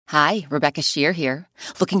Hi, Rebecca Shear here.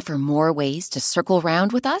 Looking for more ways to circle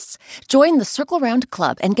round with us? Join the Circle Round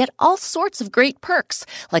Club and get all sorts of great perks,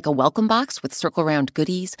 like a welcome box with Circle Round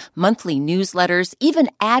goodies, monthly newsletters, even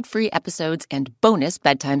ad-free episodes, and bonus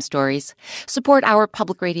bedtime stories. Support our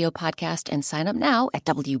public radio podcast and sign up now at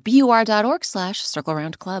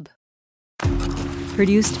wbur.org/circleroundclub.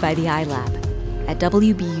 Produced by the iLab at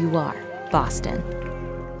WBUR, Boston.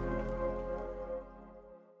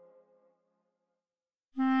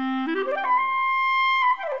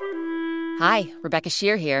 Hi, Rebecca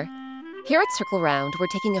Shear here. Here at Circle Round, we're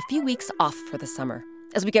taking a few weeks off for the summer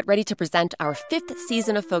as we get ready to present our 5th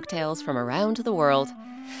season of folktales from around the world.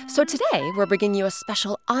 So today, we're bringing you a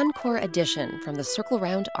special Encore edition from the Circle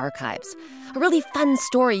Round archives, a really fun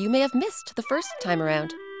story you may have missed the first time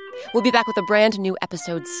around. We'll be back with a brand new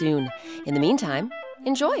episode soon. In the meantime,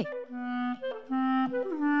 enjoy.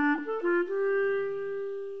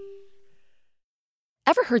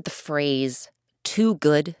 Ever heard the phrase, too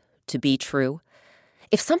good to be true?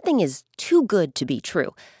 If something is too good to be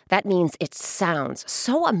true, that means it sounds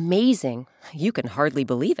so amazing you can hardly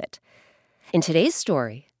believe it. In today's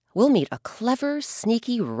story, we'll meet a clever,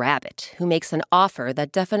 sneaky rabbit who makes an offer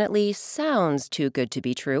that definitely sounds too good to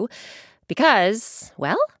be true because,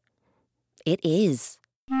 well, it is.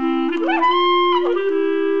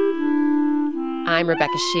 I'm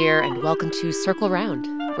Rebecca Shear, and welcome to Circle Round,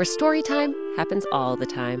 where story time happens all the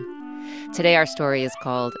time. Today our story is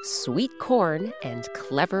called Sweet Corn and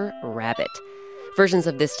Clever Rabbit. Versions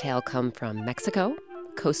of this tale come from Mexico,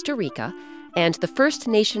 Costa Rica, and the First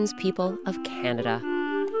Nations people of Canada.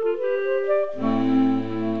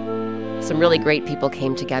 Some really great people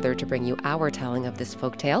came together to bring you our telling of this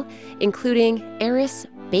folktale, including Eris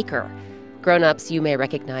Baker. Grown-ups, you may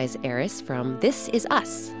recognize Eris from This Is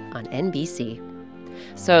Us on NBC.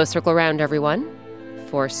 So circle around, everyone,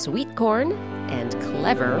 for Sweet Corn and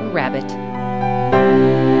Clever Rabbit.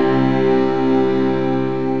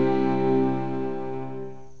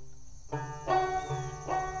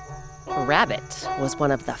 Rabbit was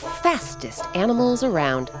one of the fastest animals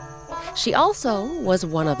around. She also was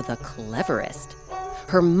one of the cleverest.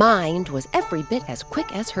 Her mind was every bit as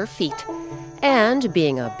quick as her feet. And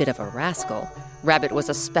being a bit of a rascal, Rabbit was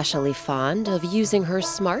especially fond of using her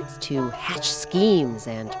smarts to hatch schemes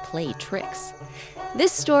and play tricks.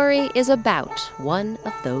 This story is about one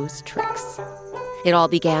of those tricks. It all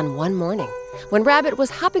began one morning when Rabbit was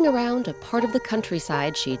hopping around a part of the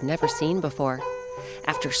countryside she'd never seen before.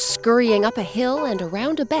 After scurrying up a hill and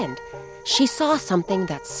around a bend, she saw something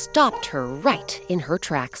that stopped her right in her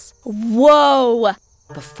tracks. Whoa!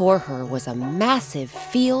 Before her was a massive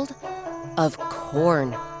field of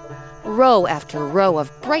corn. Row after row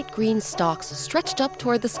of bright green stalks stretched up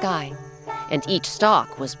toward the sky, and each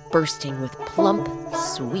stalk was bursting with plump,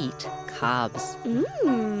 sweet cobs.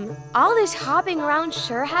 All this hopping around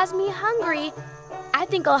sure has me hungry. I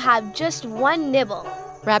think I'll have just one nibble.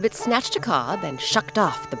 Rabbit snatched a cob and shucked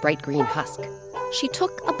off the bright green husk. She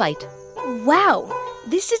took a bite. Wow,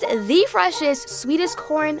 this is the freshest, sweetest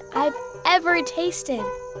corn I've ever tasted.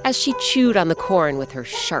 As she chewed on the corn with her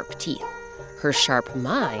sharp teeth, her sharp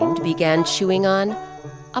mind began chewing on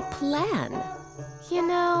a plan. You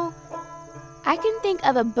know, I can think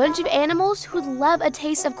of a bunch of animals who'd love a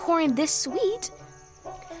taste of corn this sweet.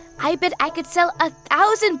 I bet I could sell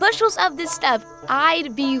 1,000 bushels of this stuff.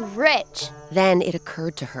 I'd be rich. Then it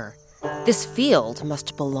occurred to her, this field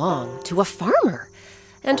must belong to a farmer.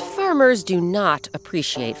 And farmers do not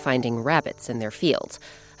appreciate finding rabbits in their fields,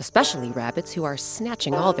 especially rabbits who are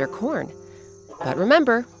snatching all their corn. But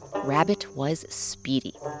remember, Rabbit was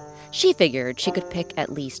speedy. She figured she could pick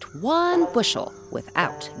at least 1 bushel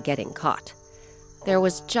without getting caught. There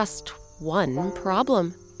was just one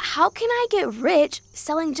problem. How can I get rich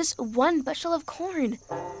selling just 1 bushel of corn?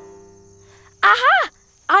 Aha!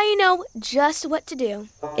 I know just what to do.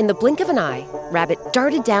 In the blink of an eye, Rabbit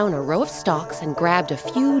darted down a row of stalks and grabbed a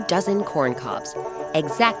few dozen corn cobs,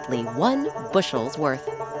 exactly 1 bushel's worth.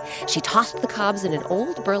 She tossed the cobs in an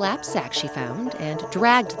old burlap sack she found and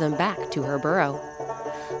dragged them back to her burrow.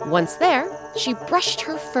 Once there, she brushed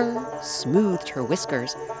her fur, smoothed her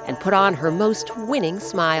whiskers, and put on her most winning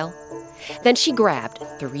smile. Then she grabbed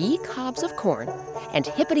 3 cobs of corn and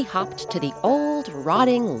hippity-hopped to the old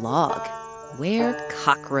rotting log, where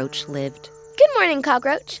Cockroach lived. Good morning,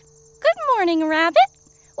 Cockroach. Good morning, Rabbit.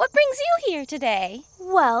 What brings you here today?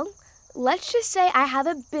 Well, let's just say I have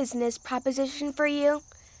a business proposition for you.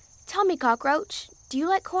 Tell me, Cockroach, do you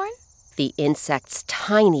like corn? The insect's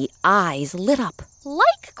tiny eyes lit up.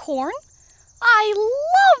 Like corn? I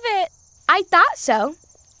love it! I thought so.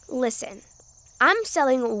 Listen, I'm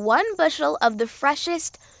selling 1 bushel of the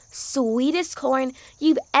freshest, sweetest corn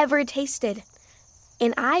you've ever tasted.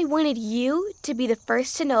 And I wanted you to be the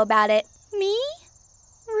first to know about it. Me?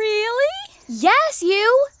 Really? Yes,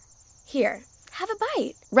 you! Here, have a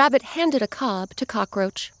bite. Rabbit handed a cob to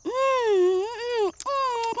Cockroach.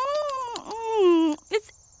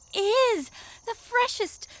 This is the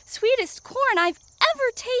freshest, sweetest corn I've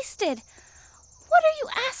ever tasted. What are you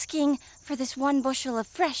asking for this 1 bushel of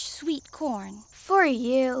fresh, sweet corn? For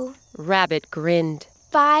you. Rabbit grinned.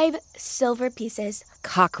 5 silver pieces.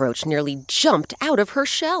 Cockroach nearly jumped out of her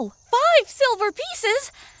shell. 5 silver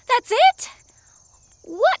pieces? That's it?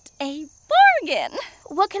 What a bargain!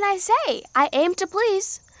 What can I say? I aim to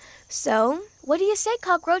please. So, what do you say,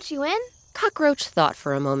 Cockroach? You in? Cockroach thought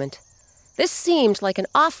for a moment. This seemed like an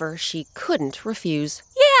offer she couldn't refuse.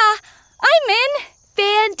 Yeah, I'm in.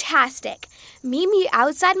 Fantastic. Meet me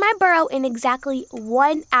outside my burrow in exactly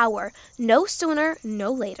 1 hour. No sooner,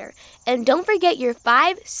 no later. And don't forget your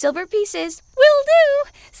 5 silver pieces. Will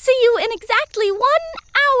do. See you in exactly 1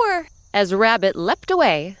 hour. As Rabbit leapt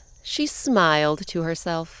away, she smiled to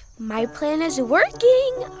herself. My plan is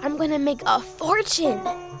working. I'm going to make a fortune.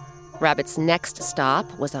 Rabbit's next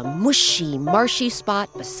stop was a mushy, marshy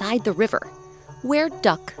spot beside the river, where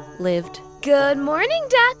Duck lived. Good morning,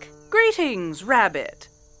 Duck. Greetings, Rabbit.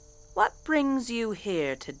 What brings you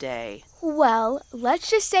here today? Well, let's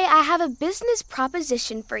just say I have a business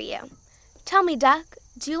proposition for you. Tell me, Duck,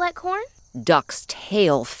 do you like corn? Duck's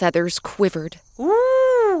tail feathers quivered.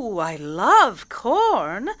 Ooh, I love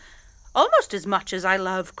corn. Almost as much as I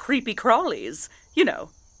love creepy crawlies. You know,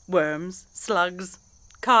 worms, slugs,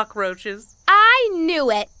 cockroaches. I knew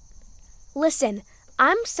it. Listen,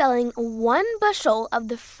 I'm selling 1 bushel of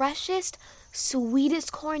the freshest,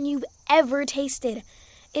 sweetest corn you've ever tasted.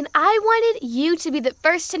 And I wanted you to be the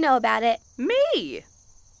first to know about it. Me?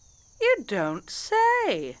 You don't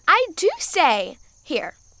say. I do say.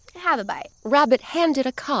 Here, have a bite. Rabbit handed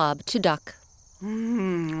a cob to Duck.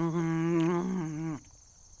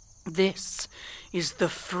 This is the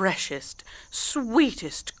freshest,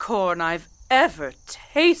 sweetest corn I've ever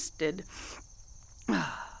tasted.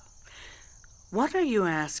 What are you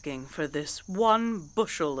asking for this 1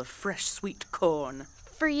 bushel of fresh, sweet corn?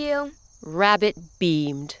 For you. Rabbit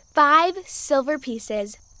beamed. 5 silver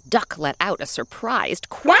pieces. Duck let out a surprised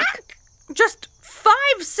quack. Just 5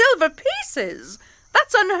 silver pieces?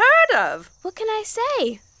 That's unheard of. What can I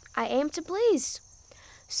say? I aim to please.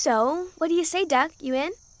 So, what do you say, Duck? You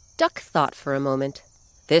in? Duck thought for a moment.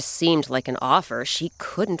 This seemed like an offer she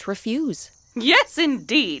couldn't refuse. Yes,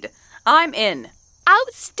 indeed. I'm in.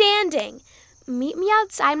 Outstanding. Meet me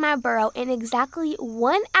outside my burrow in exactly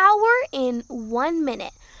 1 hour and 1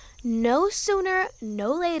 minute. No sooner,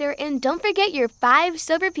 no later, and don't forget your 5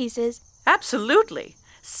 silver pieces. Absolutely.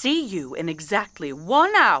 See you in exactly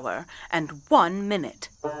 1 hour and 1 minute.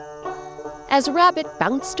 As Rabbit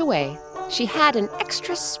bounced away, she had an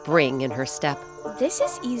extra spring in her step. This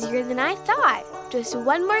is easier than I thought. Just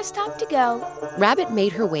 1 more stop to go. Rabbit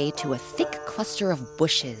made her way to a thick cluster of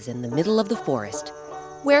bushes in the middle of the forest,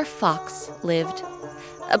 where Fox lived.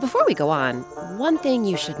 Before we go on, one thing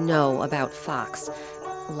you should know about Fox.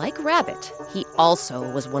 Like Rabbit, he also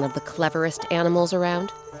was one of the cleverest animals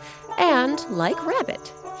around. And like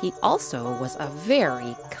Rabbit, he also was a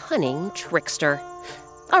very cunning trickster.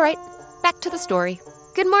 All right, back to the story.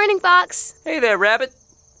 Good morning, Fox. Hey there, Rabbit.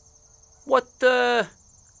 What,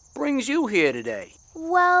 brings you here today?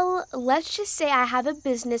 Well, let's just say I have a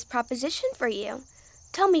business proposition for you.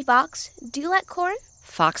 Tell me, Fox, do you like corn?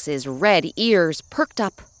 Fox's red ears perked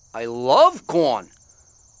up. I love corn.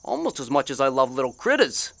 Almost as much as I love little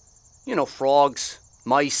critters. You know, frogs,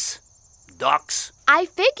 mice, ducks. I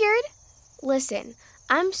figured. Listen,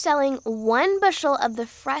 I'm selling 1 bushel of the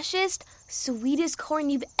freshest, sweetest corn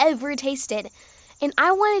you've ever tasted. And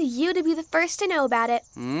I wanted you to be the first to know about it.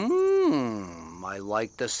 I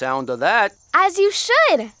like the sound of that. As you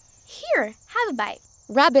should. Here, have a bite.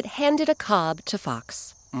 Rabbit handed a cob to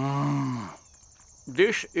Fox.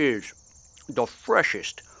 This is the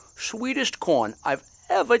freshest, sweetest corn I've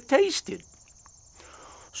ever tasted.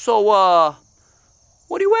 So,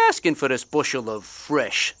 what are you asking for this bushel of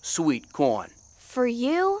fresh, sweet corn? For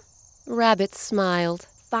you, Rabbit smiled.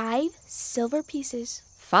 5 silver pieces.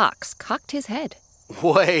 Fox cocked his head.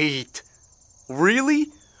 Wait, really?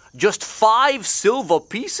 Just 5 silver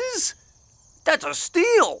pieces? That's a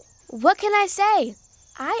steal. What can I say?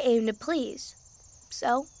 I aim to please.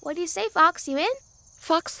 So, what do you say, Fox? You in?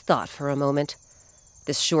 Fox thought for a moment.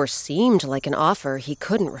 This sure seemed like an offer he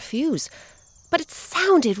couldn't refuse, but it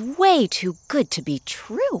sounded way too good to be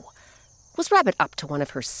true. Was Rabbit up to one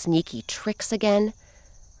of her sneaky tricks again?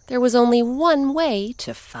 There was only one way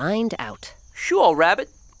to find out. Sure, Rabbit.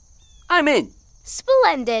 I'm in.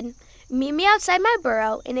 Splendid. Meet me outside my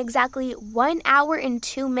burrow in exactly 1 hour and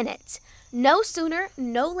 2 minutes. No sooner,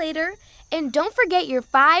 no later, and don't forget your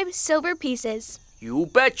 5 silver pieces. You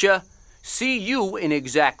betcha. See you in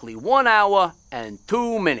exactly 1 hour and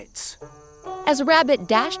 2 minutes. As Rabbit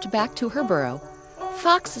dashed back to her burrow,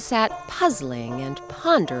 Fox sat puzzling and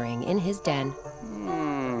pondering in his den.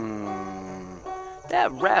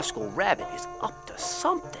 That rascal Rabbit is up to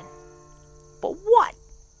something. But what?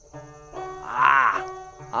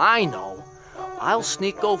 I know. I'll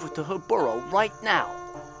sneak over to her burrow right now.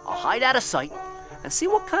 I'll hide out of sight and see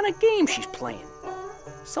what kind of game she's playing.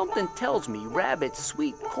 Something tells me Rabbit's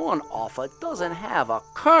sweet corn offer doesn't have a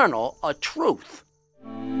kernel of truth.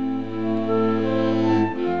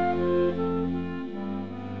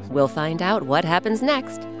 We'll find out what happens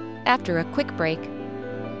next after a quick break.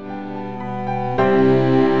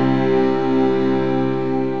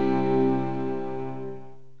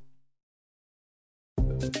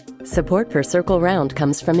 Support for Circle Round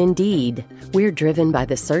comes from Indeed. We're driven by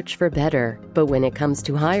the search for better. But when it comes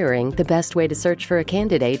to hiring, the best way to search for a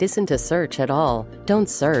candidate isn't to search at all. Don't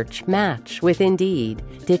search, match with Indeed.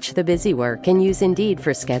 Ditch the busy work and use Indeed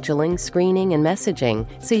for scheduling, screening, and messaging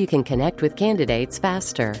so you can connect with candidates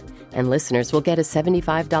faster. And listeners will get a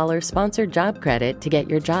 $75 sponsored job credit to get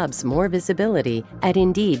your jobs more visibility at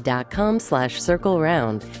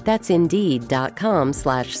Indeed.com/CircleRound. That's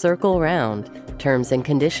Indeed.com/CircleRound. Terms and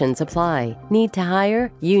conditions apply. Need to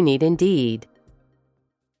hire? You need Indeed.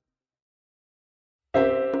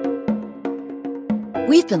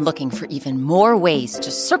 We've been looking for even more ways to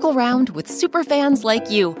circle round with superfans like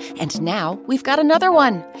you, and now we've got another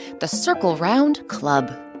one, the Circle Round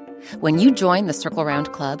Club. When you join the Circle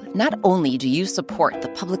Round Club, not only do you support the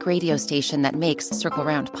public radio station that makes Circle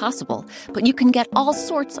Round possible, but you can get all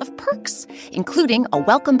sorts of perks, including a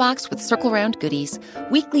welcome box with Circle Round goodies,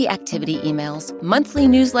 weekly activity emails, monthly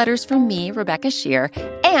newsletters from me, Rebecca Shear,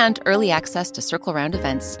 and early access to Circle Round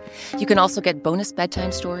events. You can also get bonus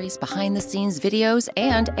bedtime stories, behind-the-scenes videos,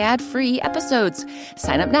 and ad-free episodes.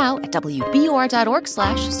 Sign up now at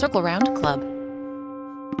wbur.org/CircleRoundClub.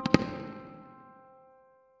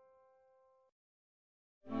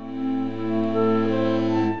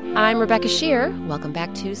 I'm Rebecca Shear. Welcome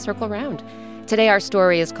back to Circle Round. Today our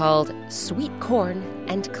story is called Sweet Corn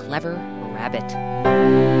and Clever Rabbit.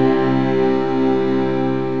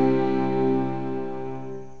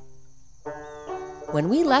 When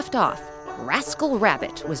we left off, Rascal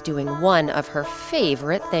Rabbit was doing one of her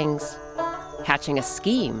favorite things, hatching a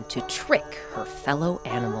scheme to trick her fellow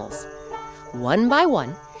animals. One by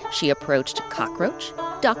one, she approached Cockroach,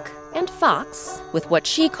 Duck, and Fox with what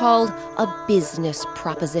she called a business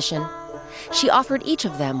proposition. She offered each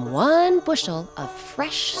of them 1 bushel of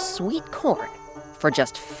fresh, sweet corn for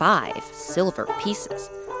just 5 silver pieces.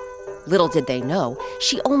 Little did they know,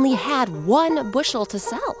 she only had 1 bushel to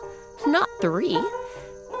sell, not 3.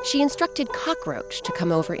 She instructed Cockroach to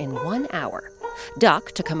come over in 1 hour,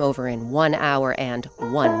 Duck to come over in 1 hour and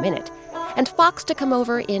 1 minute, and Fox to come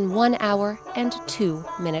over in 1 hour and 2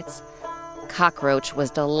 minutes. Cockroach was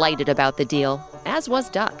delighted about the deal, as was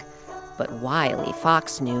Duck. But wily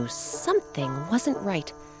Fox knew something wasn't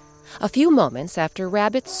right. A few moments after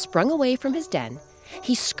Rabbit sprung away from his den,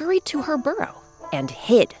 he scurried to her burrow and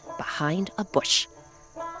hid behind a bush.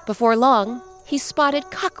 Before long, he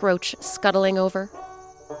spotted Cockroach scuttling over.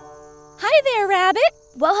 Hi there, Rabbit.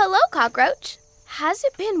 Well, hello, Cockroach. Has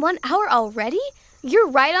it been 1 hour already? You're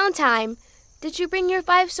right on time. Did you bring your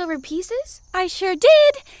 5 silver pieces? I sure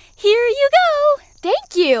did. Here you go.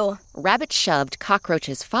 Thank you. Rabbit shoved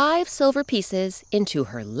Cockroach's 5 silver pieces into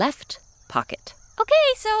her left pocket.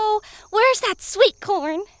 Okay, so where's that sweet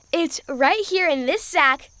corn? It's right here in this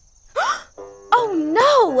sack. Oh,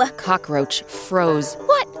 no! Cockroach froze.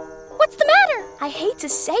 What? What's the matter? I hate to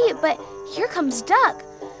say it, but here comes Duck.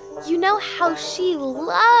 You know how she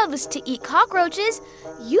loves to eat cockroaches.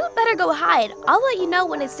 You'd better go hide. I'll let you know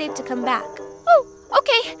when it's safe to come back. Oh,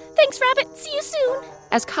 okay. Thanks, Rabbit. See you soon.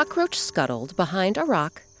 As Cockroach scuttled behind a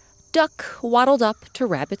rock, Duck waddled up to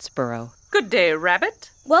Rabbit's burrow. Good day,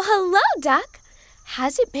 Rabbit. Well, hello, Duck.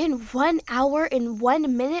 Has it been 1 hour and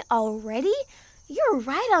 1 minute already? You're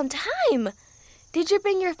right on time. Did you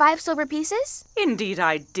bring your 5 silver pieces? Indeed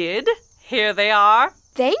I did. Here they are.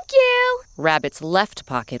 Thank you. Rabbit's left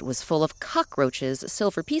pocket was full of Cockroach's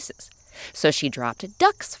silver pieces, so she dropped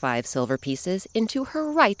Duck's 5 silver pieces into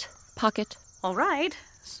her right pocket. All right,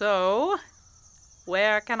 so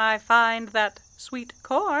where can I find that sweet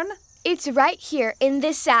corn? It's right here in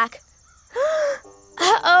this sack.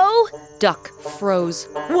 Uh-oh. Duck froze.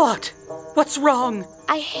 What? What's wrong?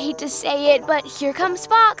 I hate to say it, but here comes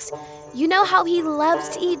Fox. You know how he loves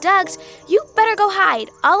to eat ducks. You better go hide.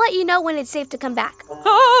 I'll let you know when it's safe to come back.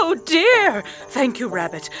 Oh, dear. Thank you,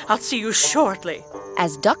 Rabbit. I'll see you shortly.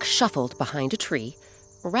 As Duck shuffled behind a tree,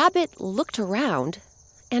 Rabbit looked around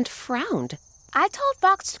and frowned. I told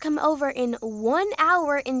Fox to come over in 1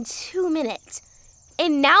 hour and 2 minutes.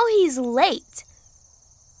 And now he's late.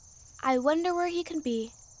 I wonder where he can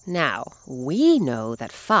be. Now, we know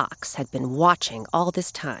that Fox had been watching all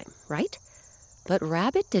this time, right? But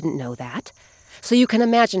Rabbit didn't know that. So you can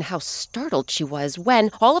imagine how startled she was when,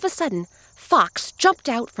 all of a sudden, Fox jumped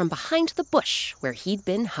out from behind the bush where he'd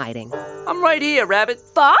been hiding. I'm right here, Rabbit.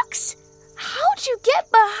 Fox? How'd you get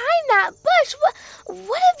behind that bush?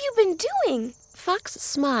 What have you been doing? Fox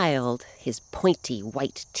smiled, his pointy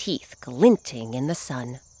white teeth glinting in the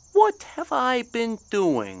sun. What have I been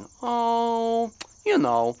doing? Oh,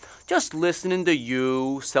 just listening to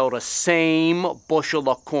you sell the same bushel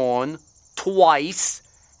of corn twice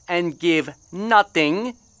and give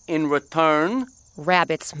nothing in return.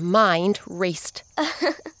 Rabbit's mind raced.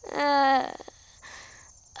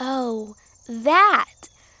 Oh, that.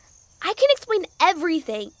 I can explain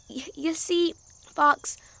everything. You see,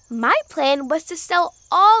 Fox, my plan was to sell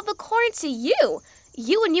all the corn to you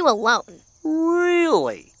and you alone.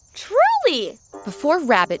 Really? Truly. Before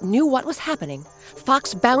Rabbit knew what was happening,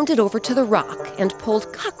 Fox bounded over to the rock and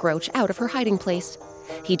pulled Cockroach out of her hiding place.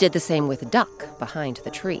 He did the same with Duck behind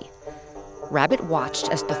the tree. Rabbit watched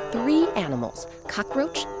as the 3 animals,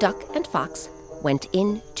 Cockroach, Duck, and Fox, went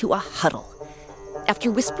into a huddle.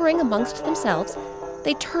 After whispering amongst themselves,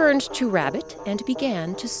 they turned to Rabbit and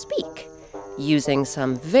began to speak, using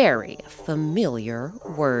some very familiar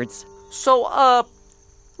words. So,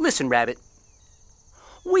 listen, Rabbit.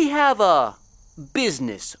 We have a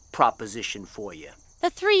business proposition for you.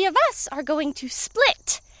 The 3 of us are going to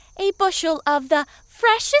split a bushel of the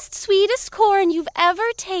freshest, sweetest corn you've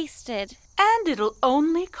ever tasted. And it'll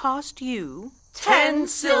only cost you 10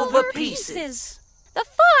 silver pieces. The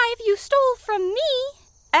 5 you stole from me.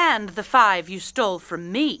 And the 5 you stole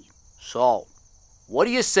from me. So, what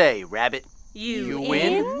do you say, Rabbit? You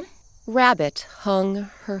win? Rabbit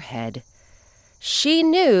hung her head. She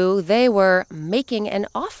knew they were making an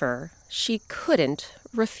offer she couldn't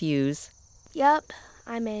refuse. Yup,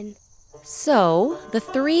 I'm in. So, the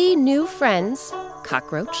 3 new friends,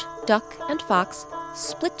 Cockroach, Duck, and Fox,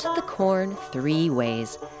 split the corn 3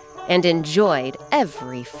 ways and enjoyed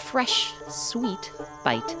every fresh, sweet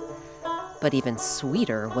bite. But even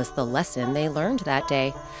sweeter was the lesson they learned that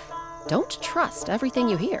day. Don't trust everything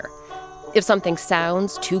you hear. If something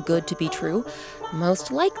sounds too good to be true, most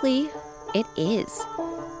likely it is.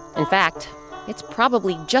 In fact, it's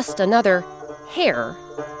probably just another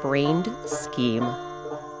hair-brained scheme.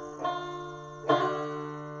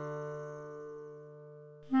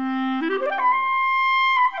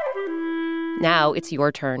 Now it's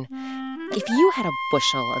your turn. If you had a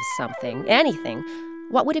bushel of something, anything,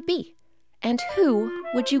 what would it be? And who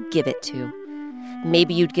would you give it to?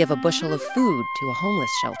 Maybe you'd give a bushel of food to a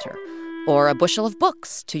homeless shelter, or a bushel of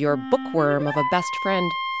books to your bookworm of a best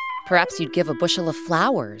friend. Perhaps you'd give a bushel of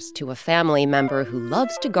flowers to a family member who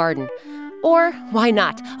loves to garden, or, why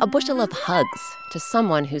not, a bushel of hugs to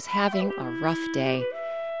someone who's having a rough day.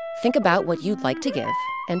 Think about what you'd like to give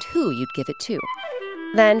and who you'd give it to.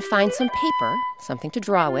 Then find some paper, something to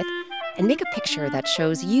draw with, and make a picture that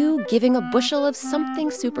shows you giving a bushel of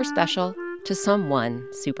something super special to someone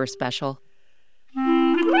super special.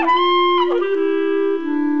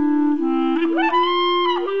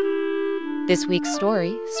 This week's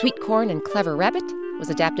story, Sweet Corn and Clever Rabbit, was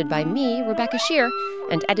adapted by me, Rebecca Shear,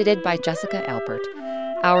 and edited by Jessica Alpert.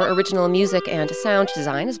 Our original music and sound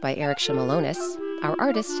design is by Eric Shimalonis. Our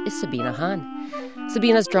artist is Sabina Hahn.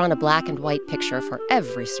 Sabina's drawn a black and white picture for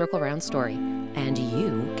every Circle Round story, and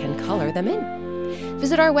you can color them in.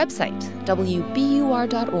 Visit our website,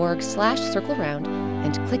 wbur.org/circleround,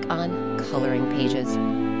 and click on Coloring Pages.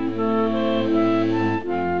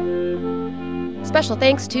 Special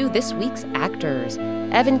thanks to this week's actors,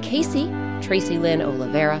 Evan Casey, Tracy Lynn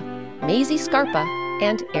Oliveira, Maisie Scarpa,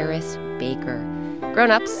 and Eris Baker.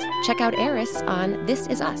 Grown-ups, check out Eris on This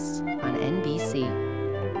Is Us on NBC.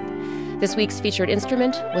 This week's featured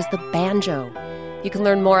instrument was the banjo. You can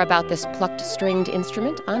learn more about this plucked stringed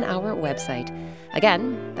instrument on our website.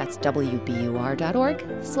 Again, that's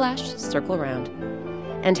wbur.org/circleround.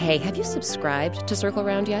 And hey, have you subscribed to Circle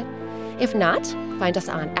Round yet? If not, find us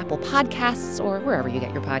on Apple Podcasts or wherever you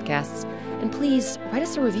get your podcasts. And please write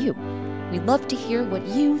us a review. We'd love to hear what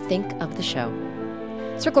you think of the show.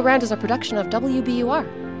 Circle Round is a production of WBUR,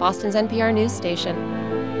 Boston's NPR news station.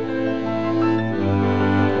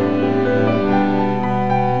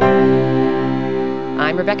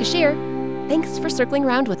 I'm Rebecca Shear. Thanks for circling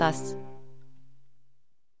around with us.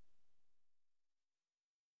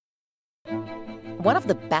 One of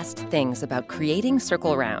the best things about creating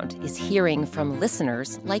Circle Round is hearing from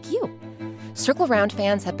listeners like you. Circle Round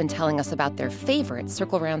fans have been telling us about their favorite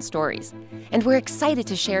Circle Round stories, and we're excited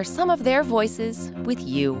to share some of their voices with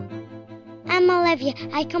you. I'm Olivia.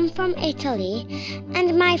 I come from Italy,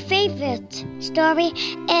 and my favorite story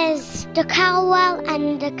is The Cowbell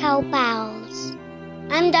and the Cowbells.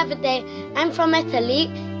 I'm Davide. I'm from Italy.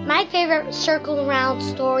 My favorite Circle Round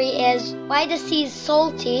story is Why the Sea is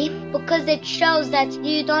Salty, because it shows that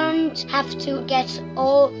you don't have to get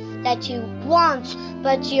all that you want,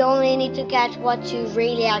 but you only need to get what you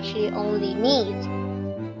really actually only need.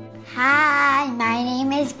 Hi, my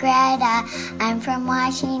name is Greta. I'm from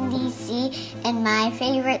Washington, D.C., and my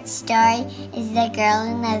favorite story is The Girl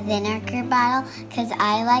in the Vinegar Bottle, because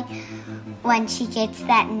I like when she gets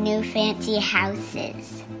that new fancy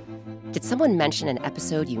houses. Did someone mention an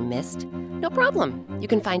episode you missed? No problem. You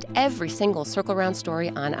can find every single Circle Round story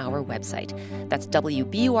on our website. That's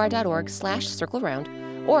wbur.org/circleround,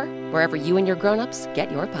 or wherever you and your grown-ups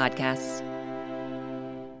get your podcasts.